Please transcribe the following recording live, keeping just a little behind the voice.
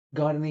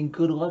Got any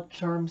good luck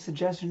charm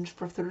suggestions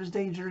for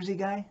Thursday, Jersey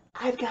guy?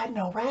 I've got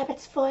no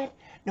rabbit's foot,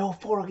 no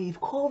four-leaf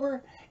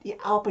clover, the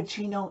Al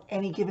Pacino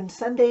Any Given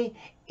Sunday,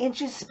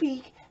 inches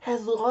speak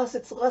has lost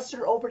its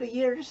luster over the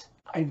years.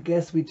 I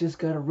guess we just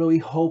gotta really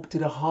hope to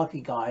the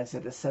hockey gods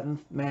that the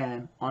seventh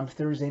man on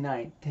Thursday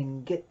night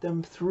can get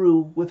them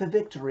through with a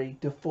victory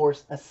to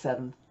force a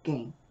seventh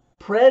game.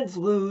 Preds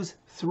lose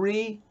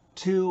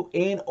 3-2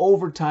 in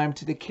overtime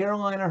to the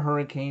Carolina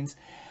Hurricanes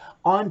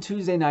on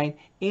Tuesday night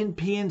in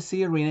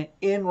PNC Arena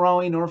in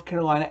Raleigh, North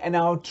Carolina, and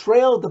now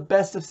trail the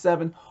best of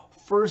 7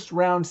 first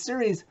round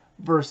series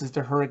versus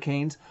the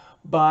Hurricanes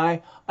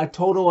by a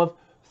total of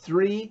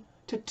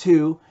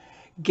 3-2.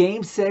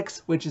 Game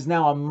 6, which is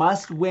now a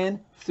must-win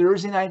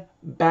Thursday night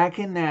back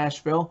in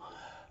Nashville,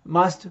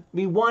 must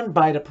be won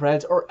by the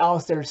Preds or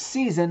else their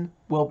season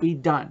will be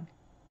done.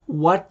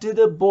 What do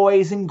the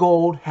boys in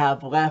gold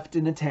have left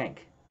in the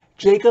tank?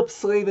 Jacob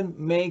Slavin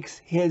makes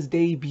his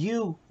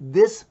debut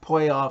this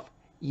playoff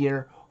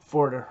year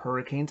for the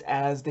Hurricanes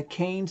as the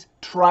Canes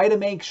try to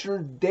make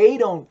sure they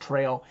don't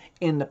trail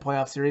in the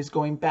playoff series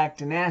going back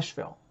to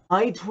Nashville.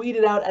 I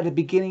tweeted out at the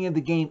beginning of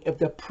the game, if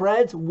the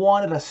Preds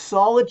wanted a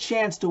solid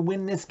chance to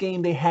win this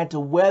game, they had to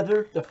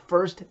weather the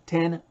first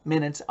 10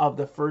 minutes of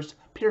the first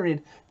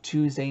period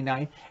Tuesday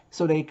night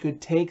so they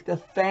could take the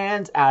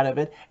fans out of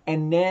it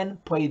and then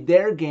play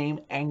their game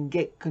and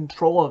get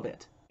control of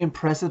it.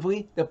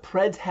 Impressively, the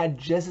Preds had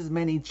just as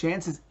many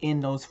chances in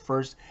those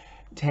first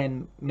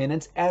 10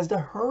 minutes as the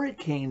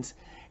Hurricanes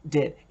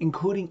did,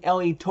 including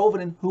Eeli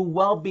Tolvanen, who,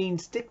 while being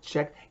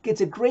stick-checked,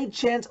 gets a great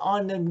chance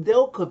on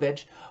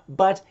Nedeljkovic,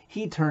 but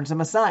he turns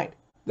him aside.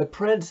 The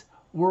Preds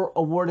were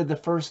awarded the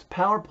first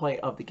power play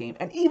of the game,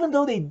 and even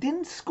though they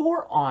didn't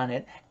score on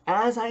it,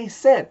 as I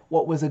said,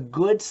 what was a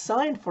good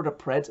sign for the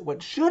Preds,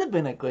 what should have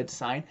been a good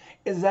sign,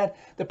 is that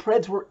the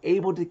Preds were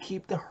able to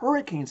keep the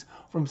Hurricanes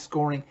from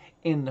scoring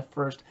in the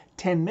first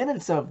 10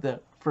 minutes of the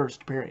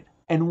first period.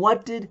 And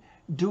what did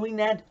doing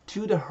that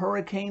to the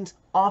Hurricanes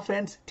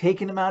offense,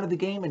 taking them out of the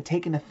game and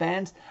taking the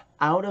fans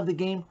out of the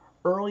game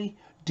early,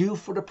 do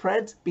for the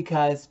Preds?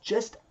 Because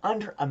just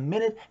under a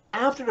minute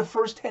after the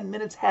first 10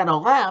 minutes had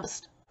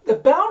elapsed, the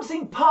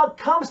bouncing puck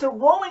comes to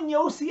Roman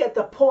Josi at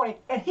the point,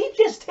 and he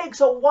just takes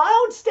a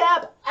wild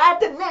stab at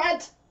the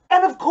net.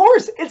 And of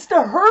course, it's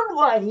the Hurt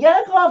line.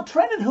 Yakov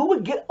Trenin, who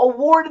would get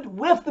awarded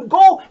with the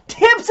goal,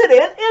 tips it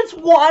in. It's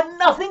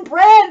 1-0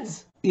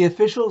 Preds. The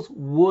officials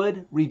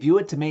would review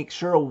it to make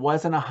sure it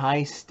wasn't a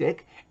high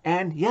stick.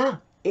 And yeah,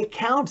 it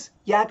counts.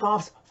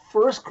 Yakov's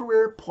first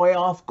career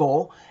playoff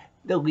goal,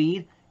 the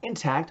lead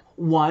intact,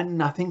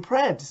 1-0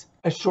 Preds.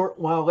 A short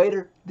while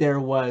later, there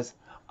was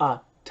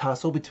a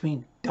tussle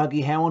between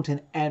Dougie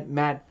Hamilton and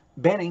Matt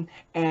Benning,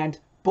 and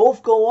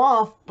both go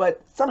off,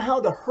 but somehow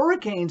the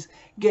Hurricanes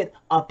get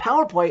a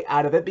power play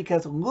out of it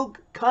because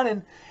Luke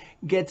Cunnin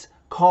gets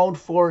called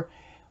for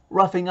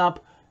roughing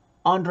up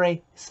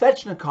Andrei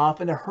Svechnikov,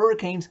 and the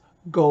Hurricanes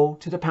go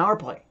to the power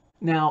play.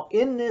 Now,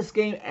 in this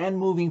game and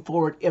moving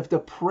forward, if the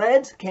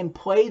Preds can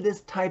play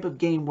this type of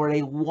game where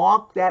they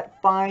walk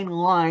that fine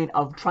line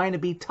of trying to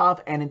be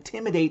tough and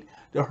intimidate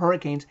the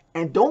Hurricanes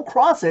and don't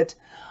cross it,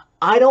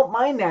 I don't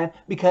mind that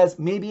because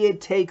maybe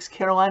it takes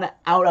Carolina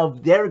out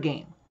of their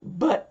game.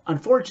 But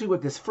unfortunately,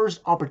 with this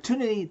first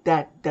opportunity,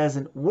 that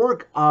doesn't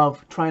work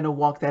of trying to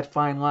walk that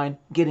fine line,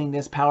 getting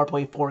this power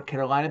play for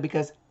Carolina,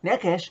 because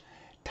Necas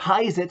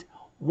ties it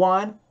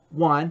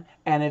 1-1,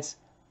 and it's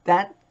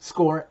that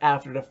score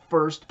after the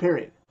first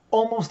period.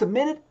 Almost a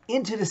minute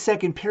into the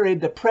second period,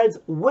 the Preds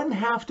wouldn't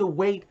have to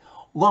wait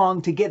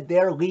long to get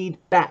their lead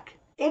back.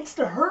 It's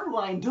the Hurt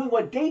line doing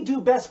what they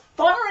do best,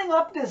 firing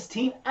up this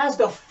team as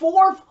the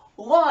fourth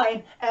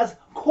line as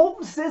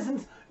Colton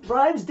Sissons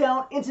drives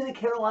down into the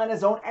Carolina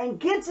zone and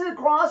gets it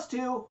across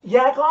to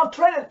Yakov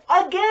Trenin.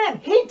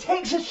 Again, he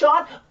takes a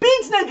shot,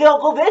 beats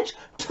Nedeljkovic,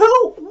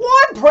 2-1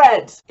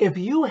 Preds. If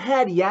you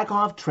had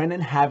Yakov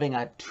Trenin having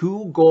a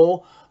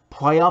 2-goal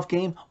playoff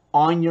game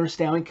on your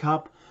Stanley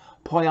Cup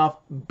playoff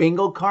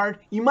bingo card,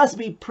 you must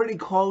be pretty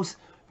close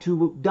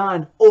to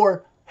done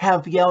or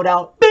have yelled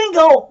out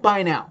bingo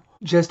by now.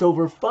 Just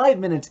over 5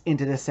 minutes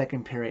into the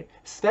second period,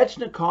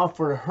 Svechnikov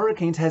for the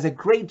Hurricanes has a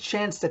great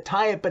chance to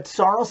tie it, but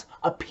Saros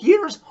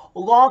appears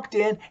locked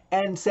in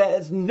and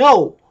says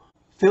no.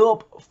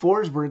 Philip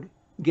Forsberg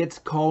gets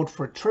called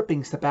for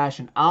tripping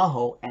Sebastian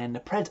Aho, and the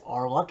Preds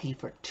are lucky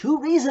for 2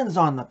 reasons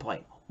on the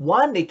play.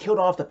 1, they killed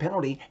off the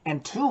penalty,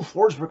 and 2,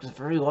 Forsberg is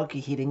very lucky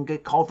he didn't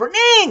get called for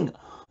kneeing.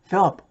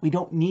 Philip, we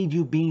don't need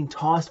you being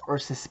tossed or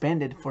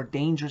suspended for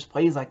dangerous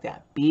plays like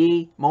that.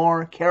 Be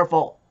more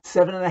careful.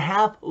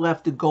 7.5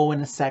 left to go in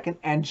the second,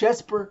 and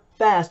Jesper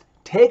Fast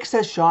takes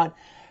a shot.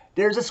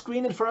 There's a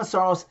screen in front of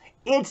Saros.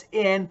 It's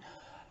in.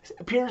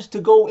 Appears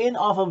to go in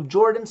off of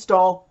Jordan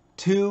Staal.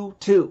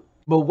 2-2.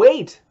 But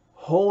wait,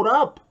 hold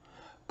up.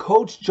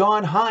 Coach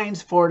John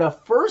Hines, for the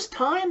first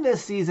time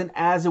this season,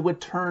 as it would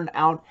turn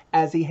out,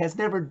 as he has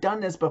never done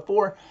this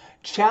before,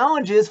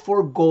 challenges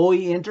for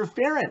goalie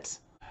interference.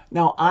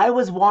 Now, I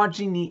was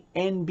watching the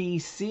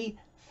NBC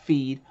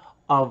feed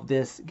of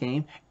this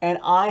game, and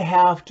I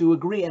have to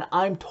agree, and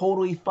I'm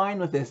totally fine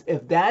with this.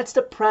 If that's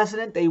the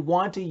precedent they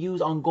want to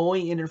use on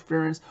goalie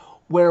interference,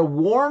 where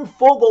Warren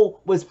Foegele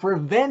was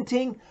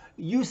preventing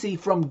Jussi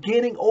from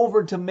getting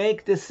over to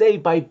make the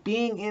save by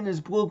being in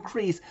his blue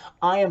crease,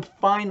 I am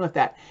fine with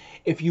that.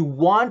 If you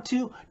want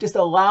to just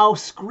allow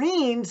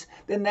screens,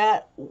 then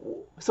that,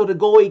 so the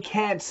goalie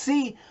can't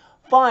see,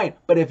 fine.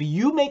 But if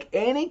you make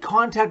any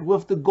contact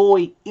with the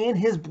goalie in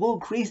his blue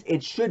crease,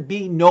 it should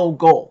be no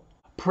goal.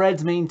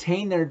 Preds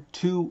maintain their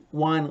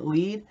 2-1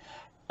 lead.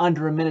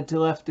 Under a minute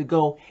left to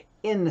go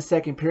in the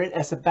second period,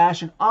 as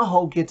Sebastian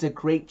Aho gets a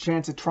great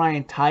chance to try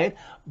and tie it,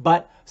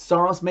 but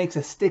Saros makes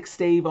a stick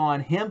save on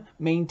him,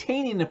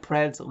 maintaining the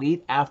Preds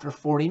lead after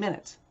 40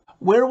 minutes.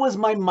 Where was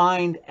my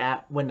mind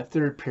at when the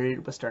third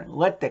period was starting?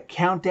 Let the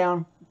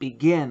countdown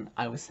begin,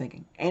 I was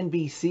thinking.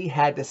 NBC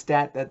had the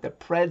stat that the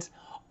Preds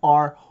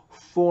are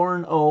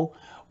 4-0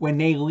 when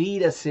they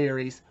lead a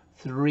series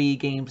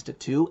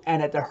 3-2,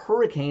 and that the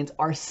Hurricanes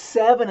are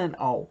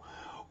 7-0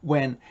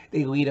 when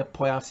they lead a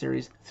playoff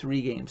series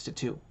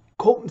 3-2.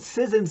 Colton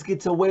Sissons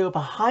gets away with a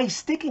high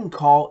sticking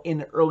call in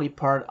the early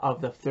part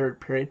of the third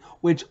period,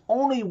 which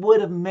only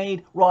would have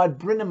made Rod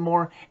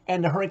Brind'Amour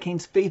and the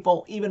Hurricanes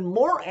faithful even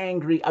more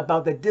angry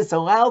about the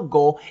disallowed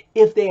goal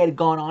if they had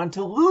gone on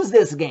to lose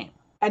this game.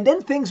 And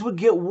then things would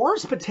get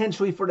worse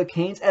potentially for the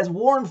Canes, as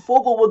Warren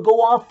Foegele would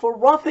go off for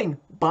roughing.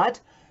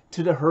 But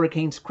to the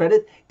Hurricanes'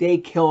 credit, they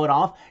kill it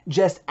off.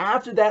 Just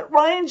after that,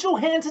 Ryan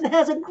Johansson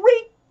has a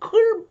great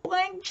clear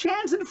blank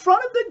chance in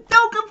front of the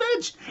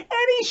Delkovich, and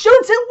he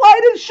shoots it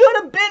wide. It should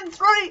have been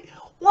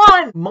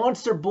 3-1.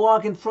 Monster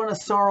block in front of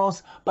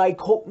Saros by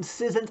Colton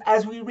Sissons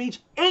as we reach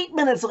 8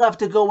 minutes left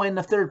to go in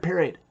the third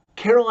period.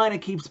 Carolina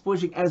keeps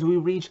pushing as we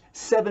reach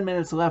 7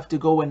 minutes left to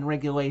go in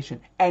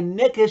regulation, and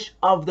Nickish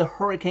of the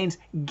Hurricanes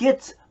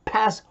gets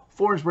past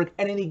Forsberg,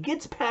 and then he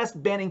gets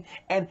past Benning,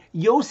 and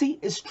Jussi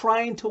is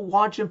trying to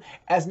watch him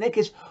as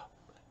Nickish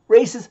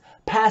races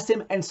past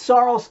him, and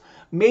Saros,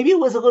 maybe it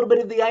was a little bit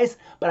of the ice,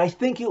 but I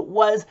think it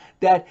was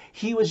that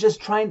he was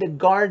just trying to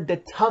guard the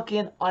tuck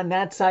in on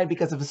that side,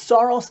 because if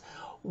Saros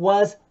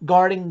was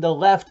guarding the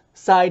left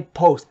side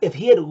post, if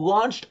he had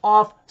launched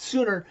off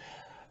sooner,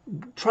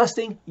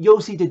 trusting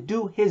Jussi to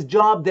do his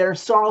job there,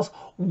 Saros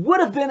would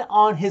have been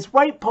on his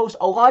right post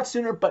a lot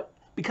sooner, but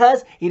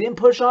because he didn't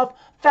push off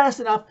fast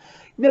enough,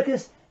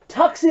 Nickish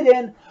tucks it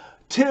in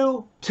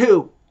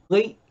 2-2.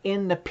 Late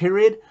in the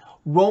period,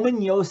 Roman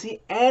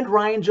Josi and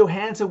Ryan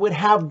Johansson would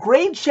have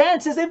great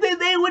chances if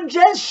they would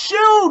just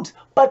shoot,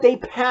 but they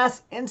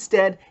pass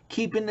instead,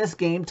 keeping this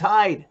game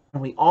tied.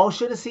 And we all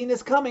should have seen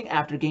this coming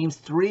after games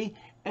 3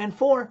 and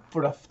 4.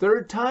 For the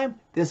third time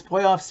this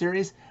playoff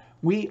series,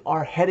 we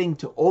are heading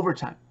to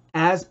overtime.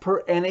 As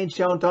per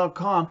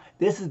NHL.com,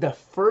 this is the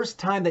first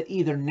time that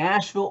either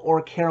Nashville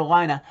or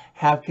Carolina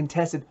have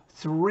contested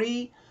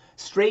 3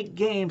 straight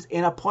games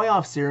in a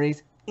playoff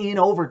series in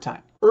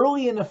overtime.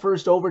 Early in the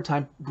first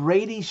overtime,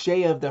 Brady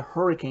Shea of the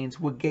Hurricanes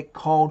would get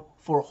called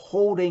for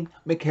holding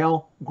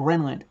Mikael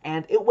Granlund.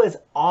 And it was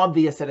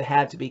obvious that it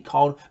had to be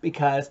called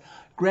because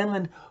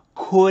Granlund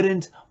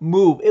couldn't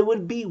move. It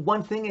would be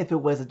one thing if it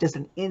was just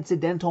an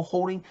incidental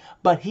holding,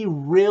 but he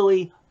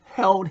really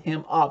held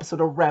him up, so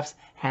the refs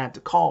had to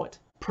call it.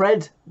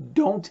 Preds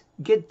don't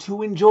get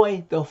to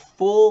enjoy the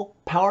full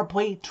power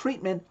play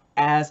treatment,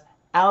 as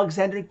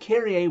Alexander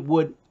Carrier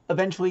would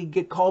eventually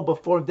get called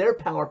before their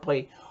power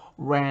play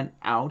ran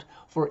out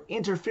for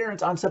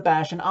interference on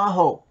Sebastian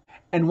Aho.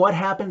 And what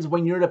happens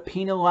when you're the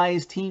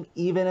penalized team,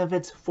 even if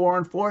it's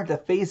 4-4? The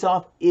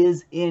face-off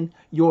is in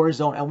your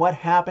zone. And what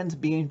happens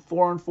being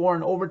 4-4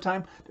 in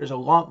overtime? There's a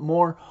lot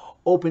more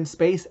open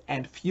space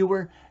and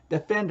fewer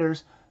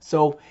defenders.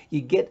 So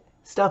you get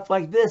stuff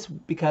like this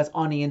because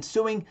on the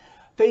ensuing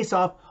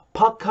face-off,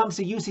 puck comes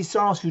to Jussi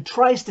Saros, who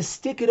tries to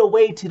stick it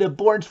away to the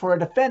boards for a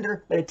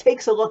defender, but it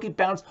takes a lucky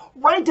bounce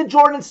right to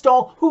Jordan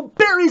Staal, who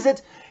buries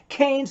it.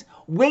 Canes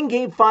win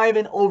Game 5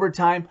 in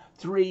overtime,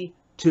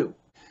 3-2.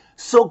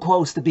 So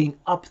close to being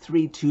up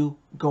 3-2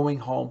 going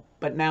home,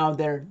 but now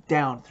they're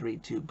down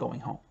 3-2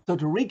 going home. So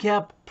to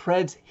recap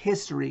Preds'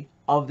 history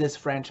of this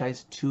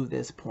franchise to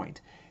this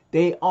point,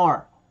 they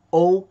are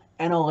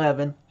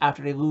 0-11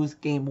 after they lose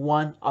Game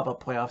 1 of a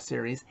playoff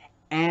series,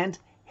 and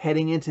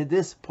heading into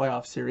this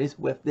playoff series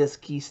with this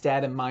key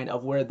stat in mind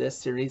of where this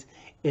series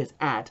is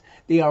at,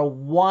 they are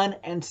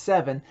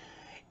 1-7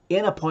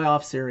 in a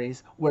playoff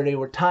series where they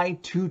were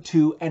tied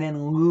 2-2 and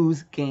then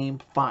lose Game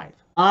 5.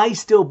 I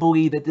still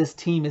believe that this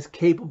team is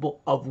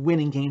capable of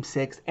winning Game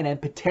 6 and then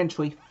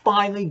potentially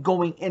finally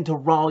going into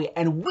Raleigh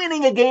and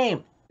winning a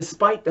game.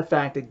 Despite the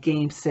fact that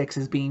Game 6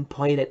 is being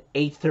played at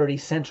 8:30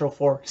 Central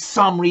for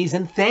some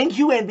reason. Thank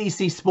you,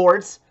 NBC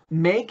Sports.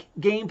 Make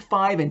Game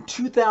 5 in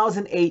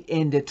 2008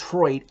 in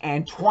Detroit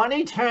and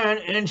 2010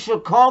 in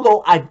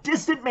Chicago a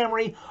distant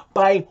memory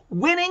by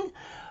winning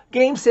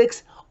Game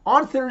 6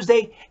 on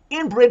Thursday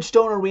in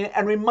Bridgestone Arena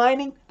and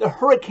reminding the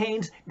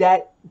Hurricanes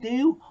that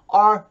you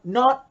are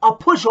not a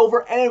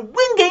pushover and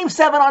win Game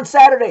 7 on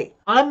Saturday.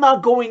 I'm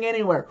not going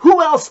anywhere.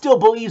 Who else still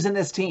believes in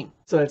this team?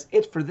 So that's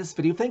it for this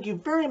video. Thank you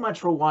very much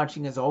for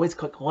watching. As always,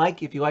 click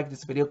like if you like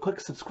this video. Click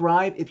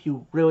subscribe if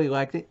you really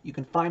liked it. You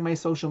can find my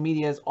social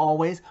media as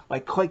always by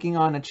clicking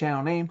on the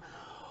channel name.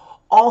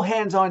 All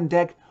hands on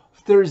deck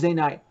Thursday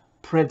night,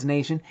 Preds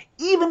Nation.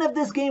 Even if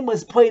this game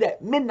was played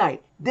at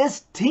midnight,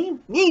 this team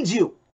needs you.